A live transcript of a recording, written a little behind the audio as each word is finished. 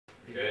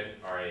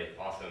Alright,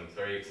 awesome.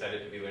 So are you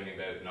excited to be learning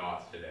about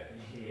knots today?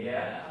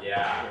 Yeah.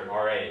 Yeah,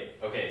 alright.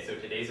 Okay, so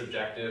today's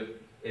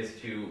objective is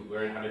to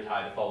learn how to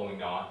tie the following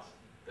knots.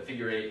 The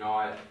figure 8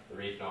 knot, the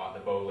reef knot, the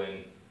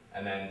bowline,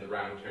 and then the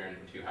round turn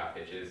from 2 half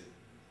hitches.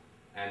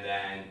 And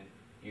then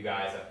you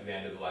guys, after the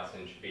end of the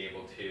lesson, should be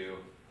able to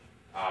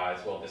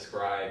as well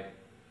describe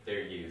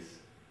their use.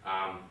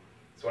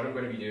 So what I'm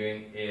going to be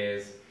doing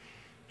is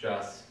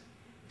just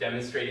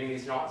demonstrating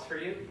these knots for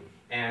you,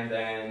 and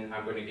then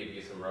I'm going to give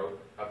you some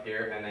rope up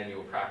here, and then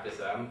you'll practice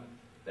them.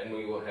 Then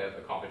we will have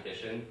a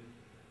competition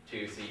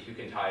to see who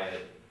can tie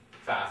it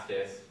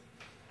fastest.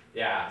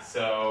 Yeah,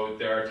 so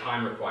there are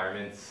time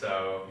requirements,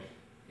 so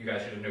you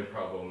guys should have no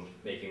problem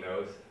making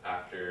those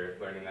after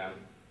learning them.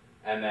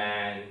 And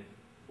then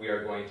we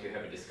are going to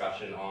have a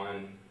discussion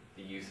on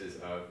the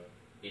uses of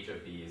each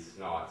of these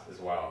knots as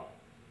well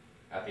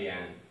at the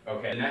end.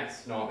 Okay, the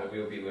next knot that we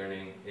will be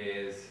learning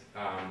is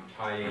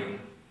tying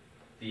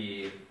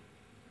the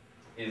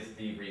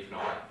reef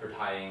knot for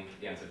tying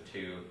the ends of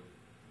two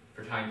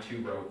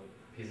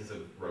pieces of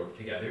rope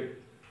together.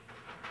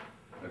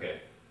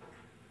 Okay,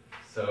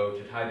 so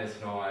to tie this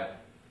knot,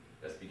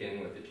 just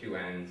beginning with the two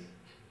ends,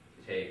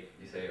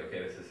 you say, okay,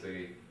 this is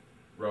the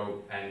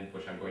rope end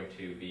which I'm going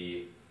to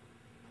be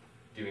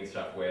doing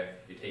stuff with.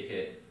 You take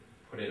it,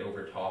 put it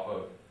over top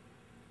of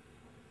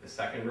the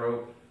second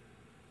rope,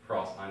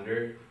 cross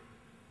under,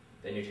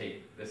 then you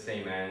take the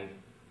same end,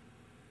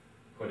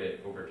 put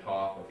it over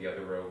top of the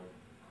other rope,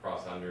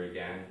 cross under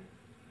again.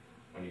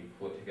 When you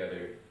pull it together,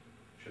 it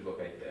should look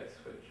like this,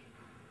 which,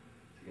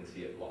 as you can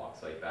see, it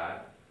locks like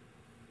that.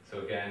 So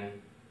again,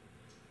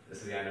 this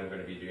is the end I'm going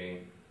to be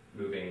doing,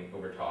 moving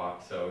over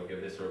top. So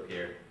give this rope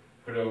here,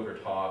 put it over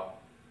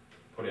top,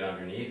 put it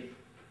underneath,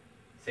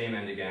 same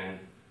end again,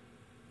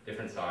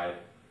 different side,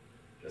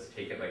 just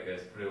take it like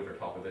this, put it over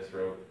top of this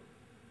rope,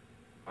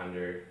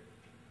 under,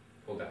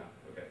 pull down.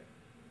 Okay.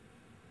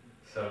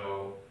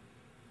 So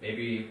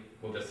maybe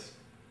we'll just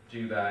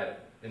do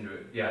that.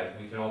 Yeah,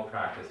 we can all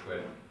practice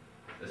with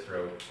this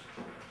rope.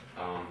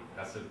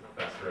 That's the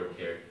best rope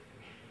here.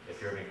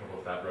 If you're having trouble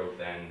with that rope,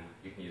 then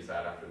you can use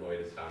that after Lloyd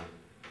is done.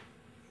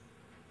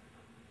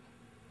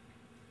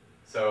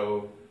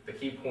 So the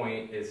key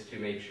point is to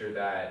make sure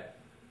that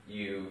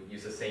you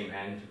use the same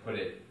end to put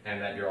it, and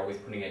that you're always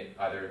putting it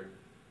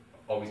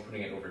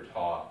over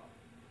top.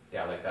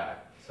 Yeah, like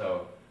that.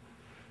 So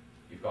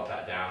you've got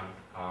that down.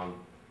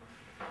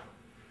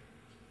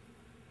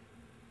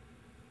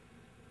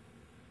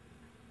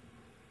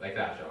 Like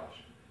that,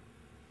 Josh.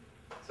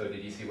 So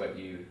did you see what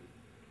you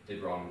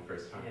did wrong the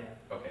first time?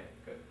 Yeah. Okay,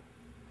 good.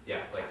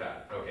 Yeah, like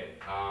that. Okay.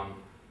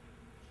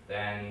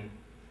 Then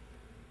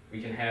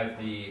we can have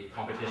the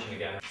competition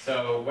again.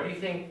 So what do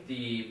you think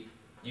the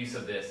use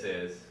of this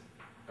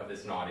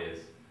knot is?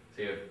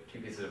 So you have two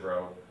pieces of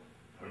rope.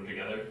 Put them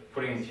together?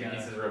 Putting two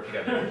pieces of rope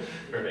together.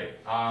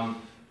 Perfect.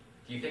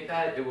 Do you think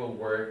that it will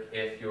work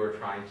if you're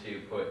trying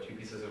to put two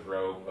pieces of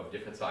rope of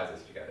different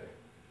sizes together?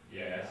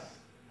 Yes.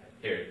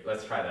 Here,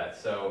 let's try that.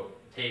 So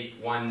take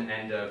one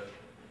end of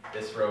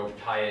this rope,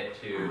 tie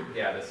it to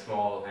the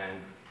small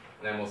end,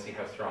 and then we'll see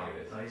how strong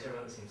it is. Oh, these are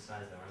about the same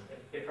size though, aren't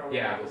they? They probably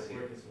Yeah, we'll see.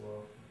 work as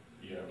well.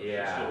 Yeah, but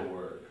Yeah. it'll still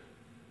work.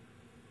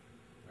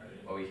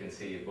 Right? Well, we can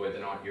see, but the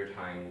knot you're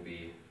tying will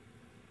be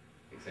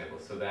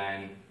examples. So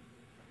then,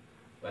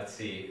 let's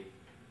see.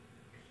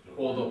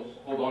 Hold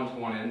on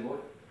to one end, Lloyd.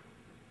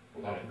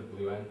 Hold on to the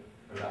blue end,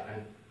 or that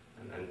end,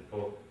 and then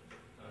pull.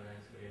 Oh,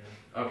 nice. What do you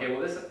know? Okay,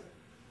 well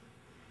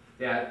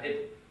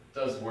it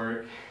does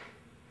work.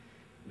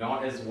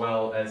 Not as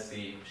well as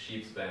the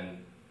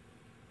sheepspen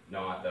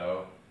knot,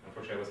 though.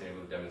 Unfortunately, I wasn't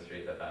able to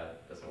demonstrate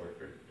that doesn't work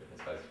for different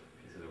size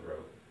pieces of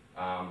rope.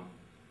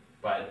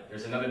 But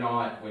there's another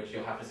knot which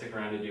you'll have to stick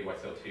around to do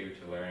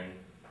WSL2 to learn,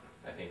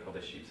 I think, called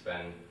the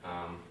sheepspen.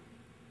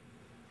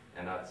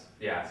 And that's,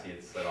 see,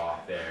 it's slid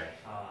off there.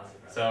 Oh, that's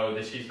impressive. So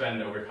the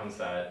sheepspen overcomes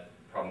that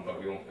problem,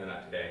 but we won't learn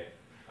that today.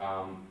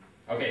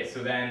 Okay,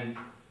 so then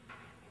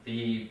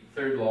the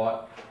third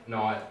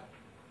knot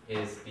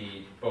is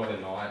the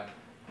bowline knot.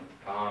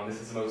 This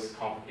is the most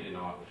complicated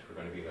knot which we're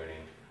going to be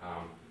learning.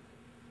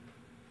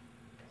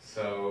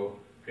 So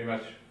pretty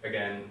much,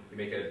 again, you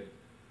make a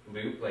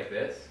loop like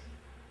this.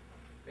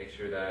 Make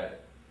sure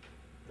that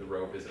the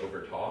rope is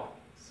over top.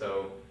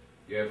 So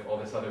you have all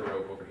this other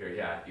rope over here.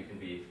 Yeah, you can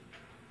be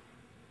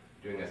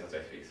doing this as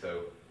I speak.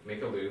 So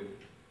make a loop.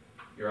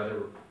 Your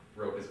other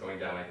rope is going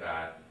down like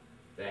that.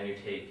 Then you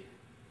take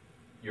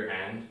your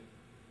end,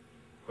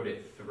 put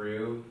it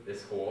through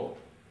this hole,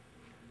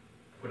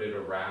 put it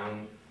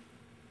around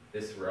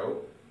this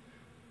rope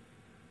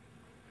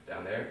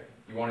down there.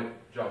 You want to,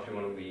 Josh, you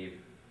want to leave,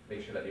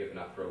 make sure that you have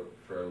enough rope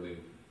for a loop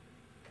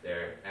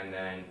there, and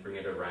then bring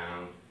it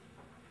around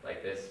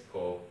like this,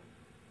 pull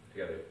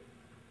together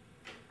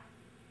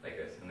like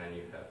this, and then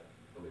you have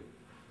a loop.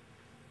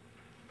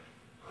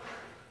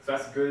 So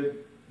that's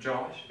good,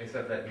 Josh,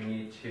 except that you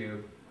need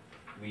to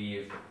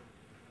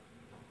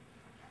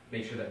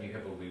make sure that you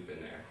have a loop in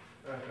there.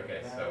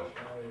 Okay, so,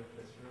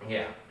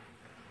 yeah.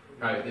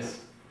 Alright,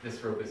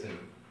 this rope isn't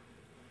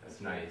as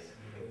nice.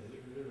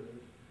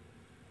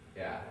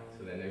 Yeah.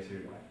 So then there's your,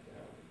 Left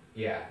down.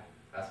 yeah,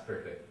 that's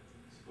perfect.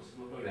 It's supposed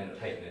to look like Then this.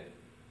 tighten it.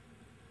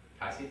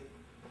 I see. So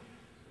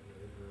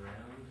move around,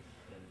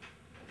 then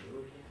do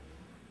again.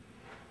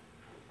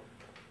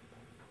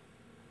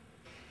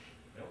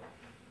 Nope.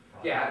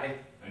 Yeah,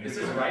 I knew this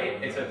you is were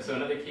right. doing that. So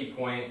another key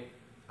point.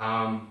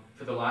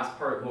 For the last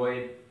part,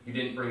 Lloyd, you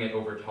didn't bring it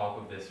over top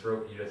of this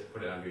rope. You just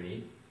put it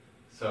underneath.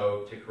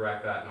 So to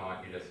correct that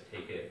knot, you just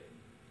take it,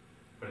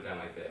 put it down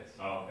like this.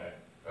 Oh, okay.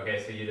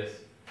 Okay, so you just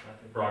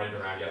Left and brought it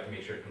around. You have to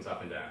make sure it comes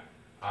up and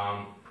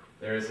down.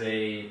 There's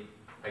a,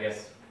 I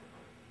guess,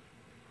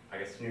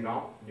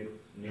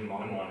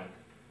 mnemonic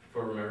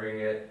for remembering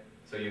it.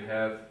 So you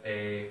have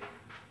the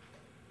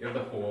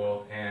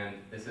hole, and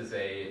this is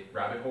a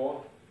rabbit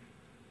hole,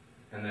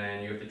 and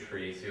then you have the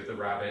tree. So you have the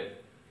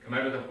rabbit come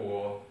out of the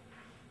hole,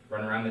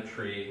 run around the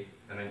tree,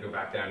 and then go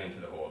back down into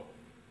the hole.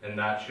 And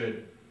that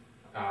should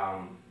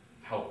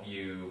help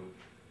you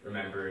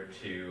remember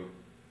to,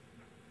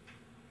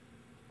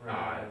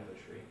 around the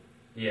tree.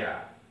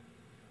 yeah,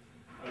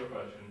 I have a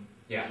question.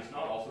 yeah, It's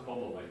not also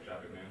called the life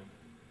jacket man.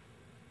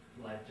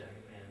 Life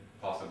jacket man.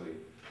 possibly.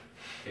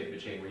 Okay,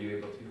 but Shane, were you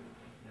able to?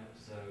 No,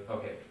 so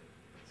Okay,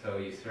 so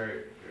you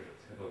start,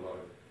 have a lot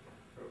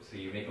of, so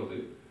you make a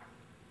loop.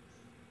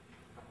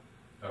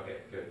 Okay,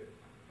 good.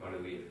 You want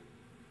to leave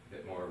a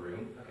bit more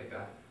room, like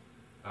that.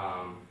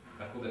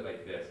 I hold it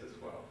like this as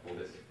well. Hold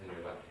this in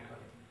your left hand.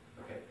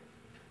 Okay.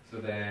 So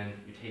then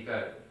you take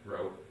that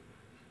rope.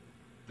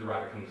 The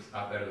rabbit comes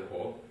up out of the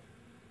hole,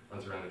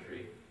 runs around the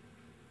tree,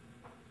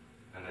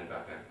 and then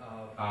back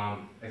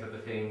down. Except the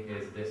thing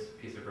is, this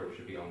piece of rope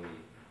should be on the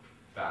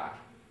back.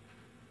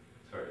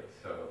 Sorry.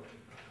 So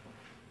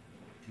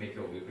make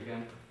your loop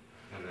again,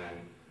 and then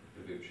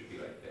the loop should be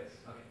like this.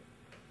 okay.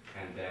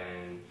 And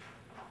then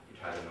you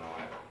tie the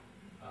knot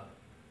Up.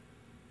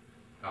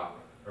 up,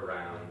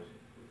 around,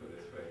 we'll go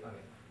this way, Okay.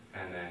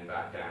 and then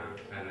back down,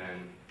 and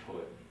then pull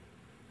it.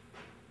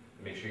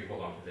 Make sure you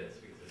hold on to this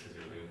because this is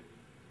your loop.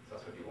 So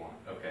that's what you want.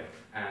 Okay,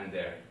 and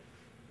there.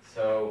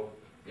 So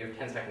you have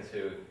 10 seconds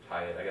to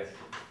tie it. I guess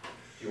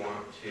you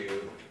want to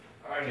do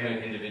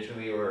it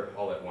individually or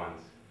all at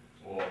once.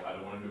 Well, I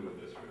don't want to do it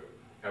with this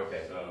rope.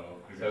 Okay. So,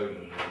 So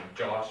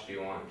Josh, do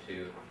you want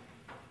to?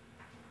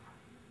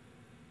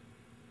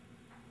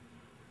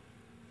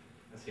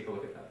 Let's take a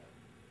look at that.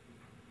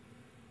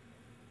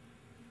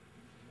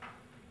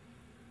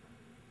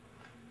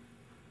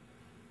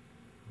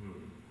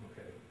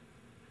 Okay.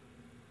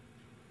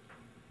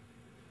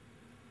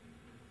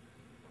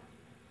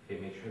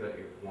 Okay, make sure that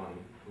you have one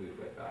loop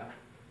like that.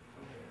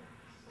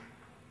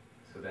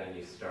 So then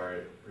you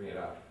start, bring it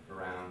up,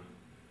 around,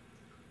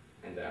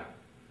 and down.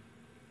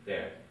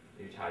 There,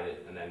 you tied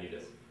it, and then you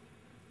just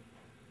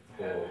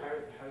pull.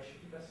 How should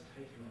you best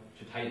tighten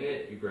it? To tighten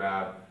it, you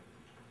grab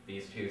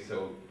these two,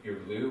 so your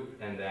loop,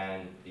 and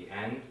then the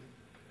end,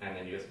 and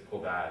then you just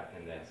pull that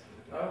in this.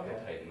 And Okay.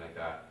 it'll tighten like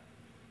that.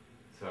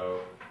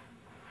 So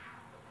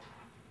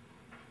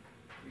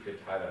you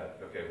could tie that.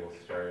 Okay, we'll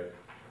start.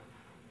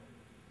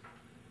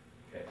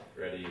 Okay,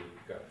 ready,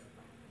 go.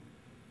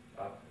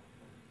 Up,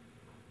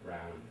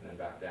 around, and then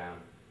back down.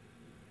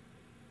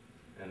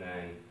 And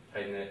then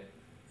tighten it.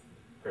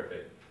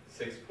 Perfect.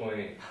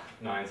 6.97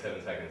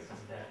 seconds. Is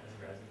that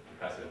as resin?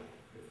 Pass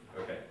it.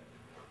 Okay.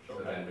 So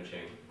then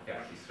matching. Yeah,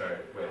 you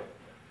start with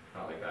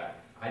not like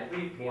that. I'd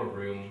leave more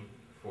room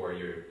for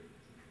your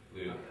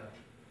loop.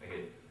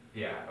 Okay.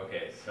 Yeah,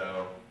 okay,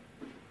 so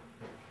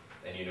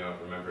then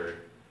remember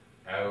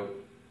out,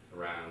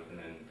 around, and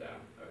then down.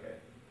 Okay.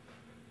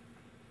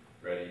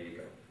 Ready,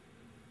 go.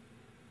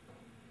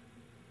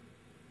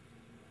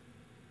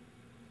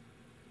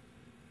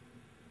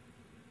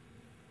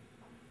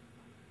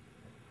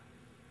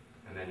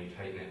 And then you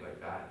tighten it like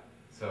that.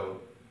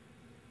 So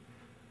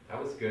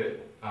that was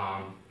good.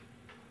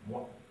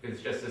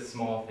 It's just a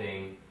small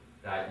thing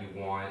that you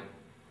want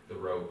the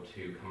rope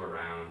to come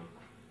around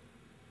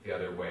the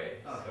other way.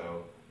 Okay.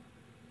 So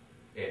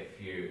if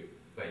you,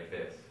 like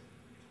this.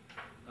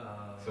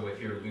 So if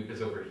your loop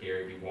is over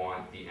here, you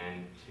want the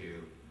end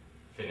to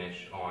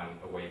finish on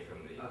away from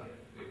the Okay.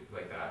 loop,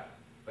 like that.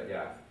 But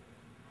yeah,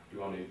 do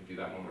you want to do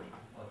that one more time?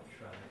 I'll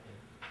try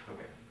it.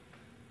 Okay.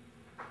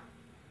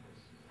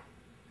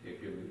 See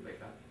if you loop like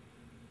that.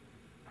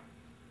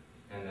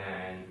 And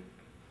then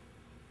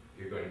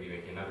you're going to be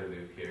making another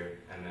loop here,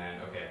 and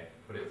then, okay,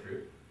 put it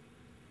through.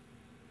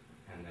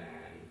 And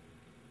then,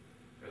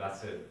 or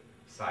that's the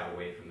side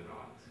away from the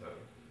knot, so,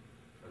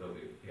 or the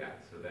loop, yeah.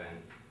 So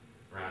then,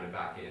 round it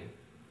back in.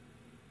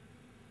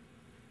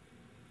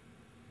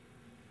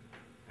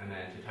 And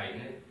then to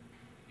tighten it,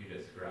 you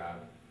just grab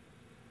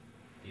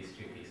these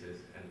two pieces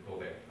and pull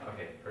there.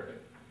 Okay,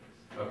 perfect.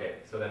 Okay,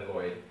 so then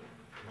Lloyd,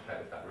 tie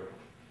with that rope.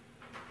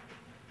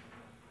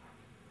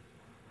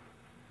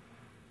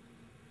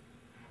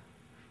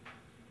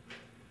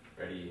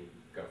 Ready,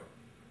 go.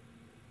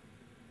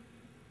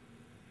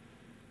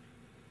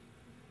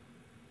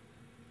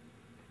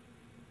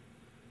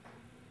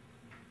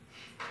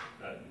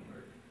 That didn't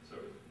work. So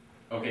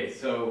Okay,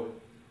 so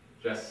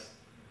just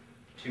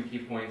 2 key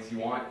points. You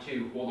want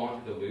to hold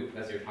on to the loop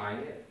as you're tying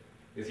it,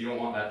 because you don't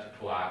want that to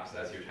collapse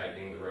as you're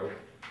tightening the rope.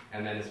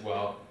 And then as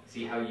well,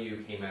 see how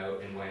you came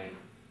out and went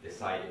this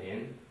side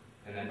in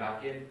and then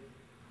back in?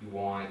 You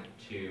want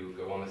to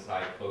go on the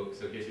side close,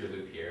 so here's your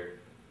loop here.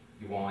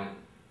 You want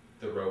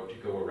the rope to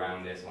go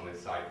around this on the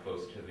side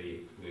close to the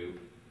loop,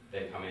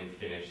 then come in,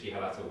 finish. See how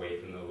that's away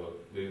from the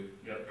loop?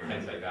 Yep.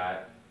 Things like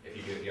that. If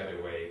you do it the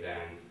other way,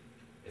 then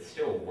it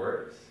still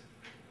works.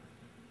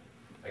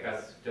 Like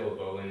that's still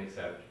bowling,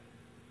 except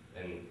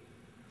then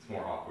it's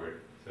more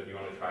awkward. So do you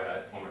want to try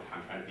that one more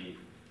time, trying to beat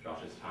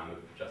Josh's time of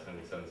just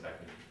under 7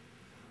 seconds?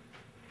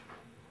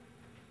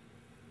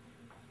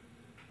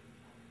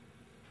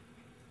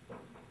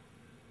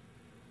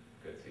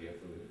 Good, so you have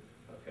the loop.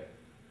 Okay.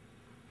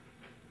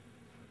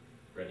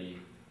 Ready,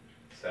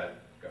 set,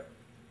 go.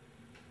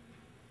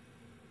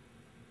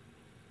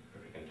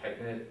 If we can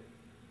tighten it.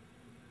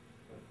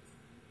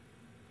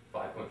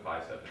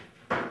 5.57.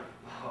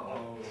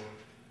 Oh.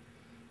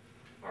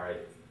 Alright,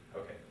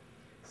 okay.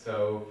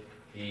 So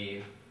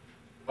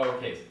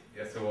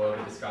so we'll have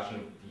a discussion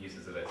of the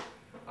uses of this.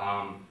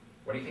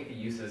 What do you think the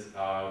uses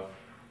of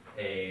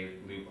a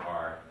loop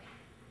are?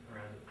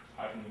 Around,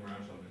 Tightening around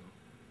something.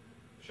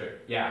 Sure,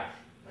 yeah.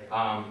 like,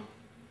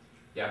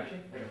 Yeah,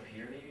 like a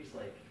pier maybe, just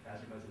like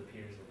as opposed to the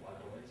piers of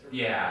waterways or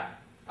yeah.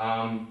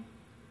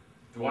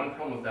 The one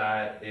problem with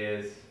that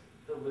is,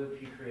 the loop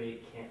you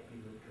create can't be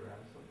looped around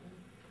something?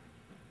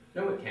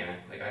 no it can,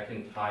 like I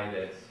can tie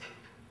this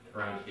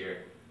around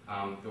here.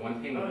 The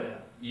one thing, Oh yeah.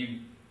 you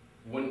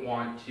wouldn't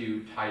want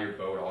to tie your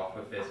boat off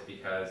with this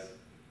because,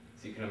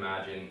 as you can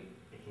imagine,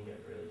 It can get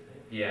really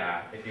tight.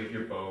 yeah, if you have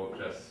your boat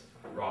just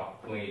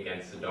pulling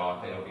against the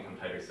dock, then it'll become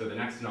tighter. So the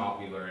next knot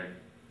we learned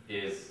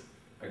is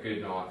a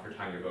good knot for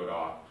tying your boat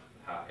off,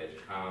 half hitch.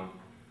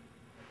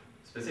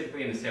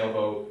 Specifically in the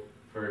sailboat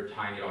for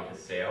tying it onto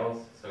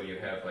sails, so you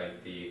have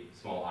like the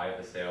small eye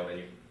of the sail, then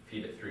you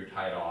feed it through,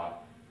 tie it off,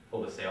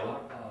 pull the sail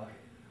up, Oh,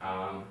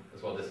 okay.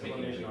 as well as just When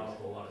making there's not a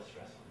loops. whole lot of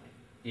stress on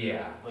it,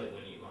 Yeah. but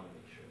when you want to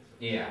make sure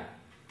it's. Yeah.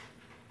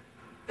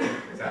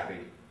 Exactly.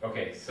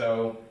 Okay,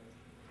 so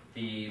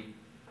the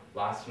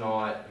last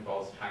knot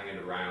involves tying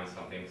it around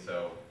something,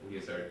 so we'll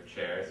use our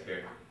chairs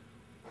here.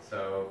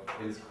 So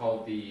it is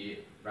called the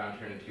round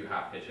turn in 2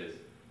 half hitches.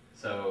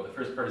 So the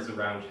first part is a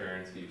round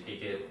turn, so you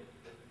take it,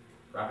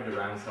 wrap it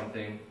around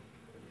something,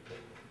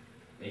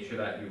 make sure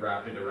that you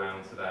wrap it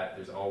around so that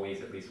there's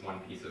always at least one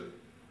piece of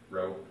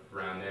rope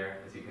around there,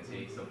 as you can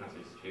see, sometimes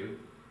there's 2.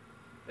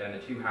 Then the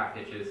 2 half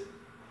hitches,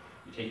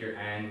 you take your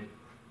end,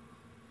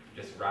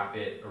 just wrap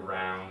it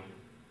around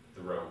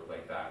the rope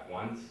like that.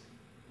 Once,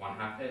 1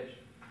 half hitch,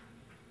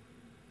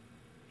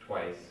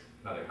 twice,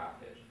 another half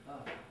hitch.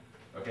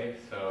 Oh, Okay,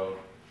 so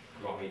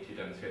you want me to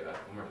demonstrate that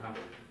one more time?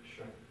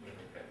 sure.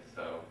 Okay,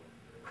 so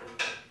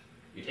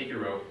you take your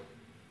rope,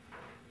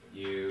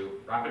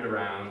 you wrap it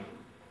around,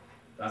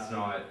 that's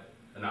not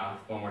enough,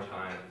 one more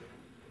time,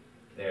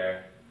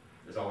 there,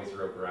 there's always a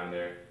rope around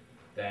there.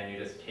 Then you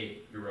just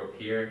take your rope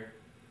here,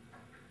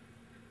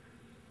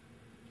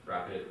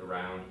 wrap it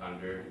around,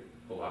 under,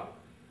 pull up,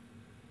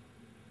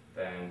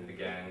 then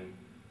again,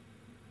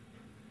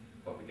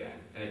 up again.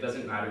 And it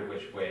doesn't matter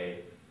which way,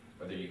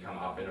 whether you come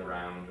up and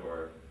around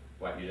or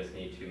what, you just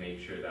need to make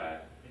sure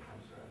that, It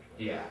comes around twice.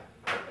 yeah,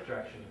 The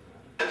direction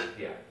is around.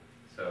 yeah,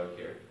 so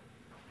here,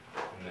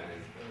 and then,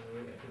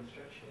 I can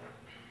stretch it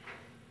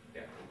out.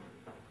 yeah.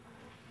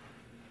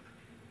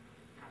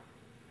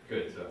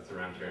 Good, so that's a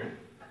round turn,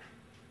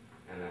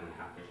 and then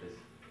half hitches.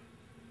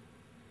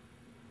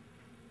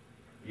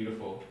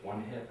 Beautiful,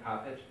 1 hit,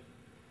 half hitch,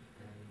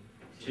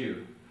 And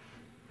 2,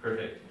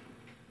 perfect,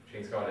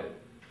 Shane's got it,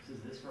 So is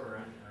this for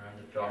around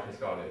the Josh has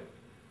got it,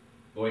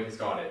 Lloyd has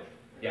got it.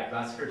 Yeah,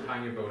 that's for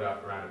tying your boat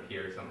up around a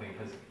pier or something,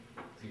 because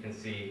as you can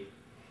see,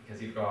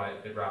 because you've got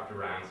it wrapped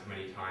around so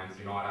many times,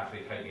 you're not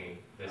actually tightening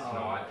this Oh.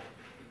 knot.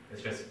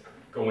 It's just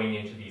going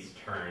into these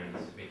turns,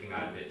 making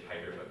that a bit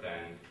tighter, but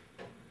then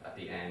at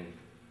the end,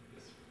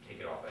 just take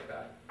it off like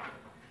that.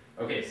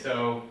 Okay,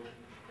 so,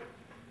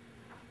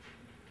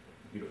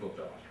 beautiful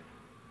Josh.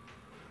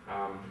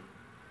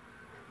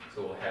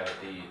 So we'll have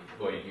the,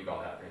 Lloyd, you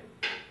got that,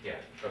 right? Yeah,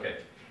 okay.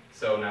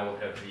 So now we'll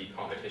have the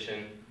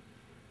competition.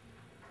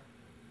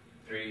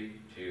 3,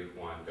 2,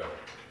 1, go.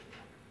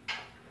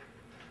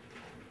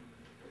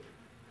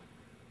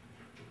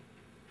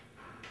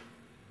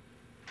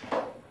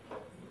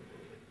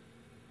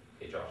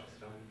 Okay, Josh is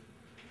done.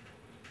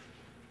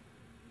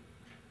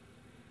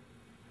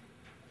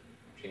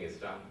 Ching is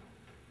done.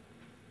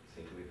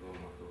 Seem to be a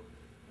little more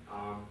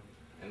cool.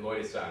 And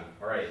Lloyd is done.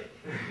 All right.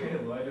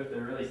 Lloyd with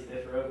the really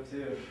stiff rope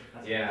too.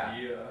 That's Yeah.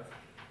 Yeah.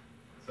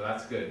 So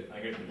that's good.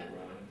 I get to move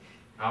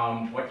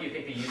around. What do you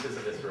think the uses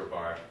of this rope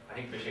are? I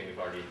think fishing we've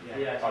already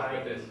Yeah, talked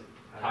about this.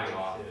 Tying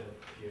off.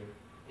 Few.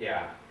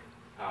 Yeah.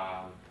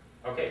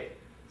 Okay.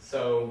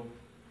 So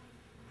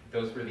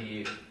those were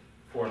the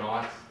 4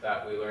 knots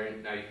that we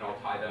learned. Now you can all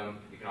tie them.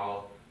 You can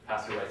all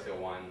pass through Right Skill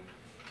 1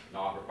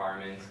 knot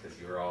requirements because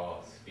you were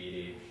all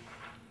speedy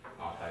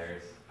knot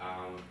tires.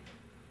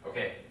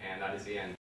 Okay, and that is the end.